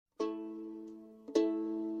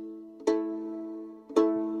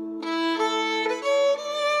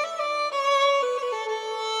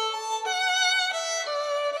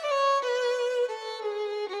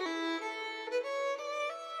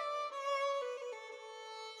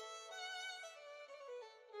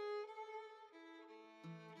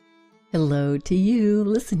Hello to you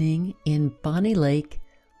listening in Bonnie Lake,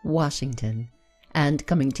 Washington. And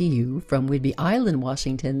coming to you from Whidbey Island,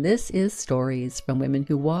 Washington, this is Stories from Women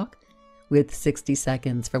Who Walk with 60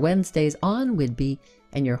 Seconds for Wednesdays on Whidbey,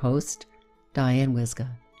 and your host, Diane Wisga.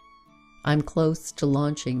 I'm close to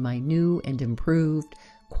launching my new and improved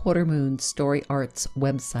Quarter Moon Story Arts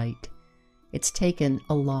website. It's taken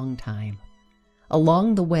a long time.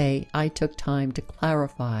 Along the way, I took time to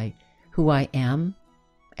clarify who I am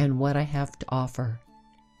and what I have to offer.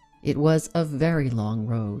 It was a very long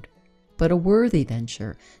road, but a worthy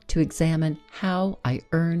venture to examine how I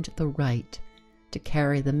earned the right to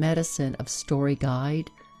carry the medicine of story guide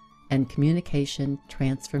and communication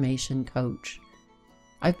transformation coach.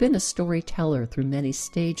 I've been a storyteller through many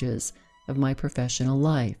stages of my professional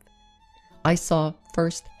life. I saw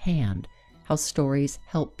firsthand how stories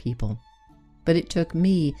help people, but it took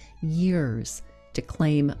me years to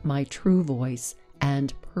claim my true voice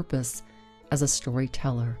and purpose as a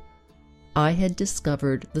storyteller. I had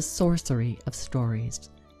discovered the sorcery of stories.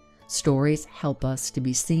 Stories help us to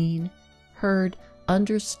be seen, heard,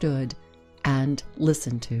 understood, and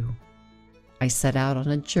listened to. I set out on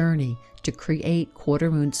a journey to create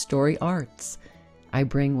Quarter Moon Story Arts. I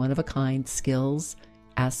bring one-of-a-kind skills,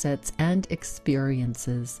 assets, and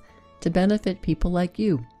experiences to benefit people like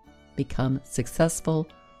you become successful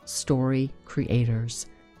story creators.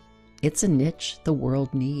 It's a niche the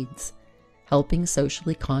world needs, helping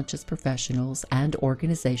socially conscious professionals and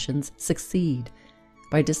organizations succeed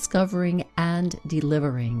by discovering and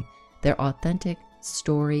delivering their authentic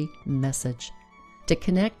story message to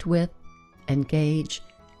connect with, engage,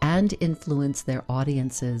 and influence their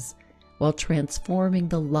audiences while transforming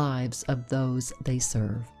the lives of those they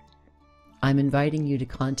serve. I'm inviting you to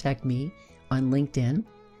contact me on LinkedIn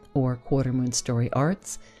or Quarter Moon Story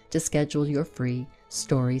Arts to schedule your free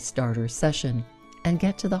Story Starter session and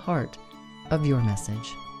get to the heart of your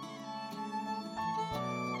message.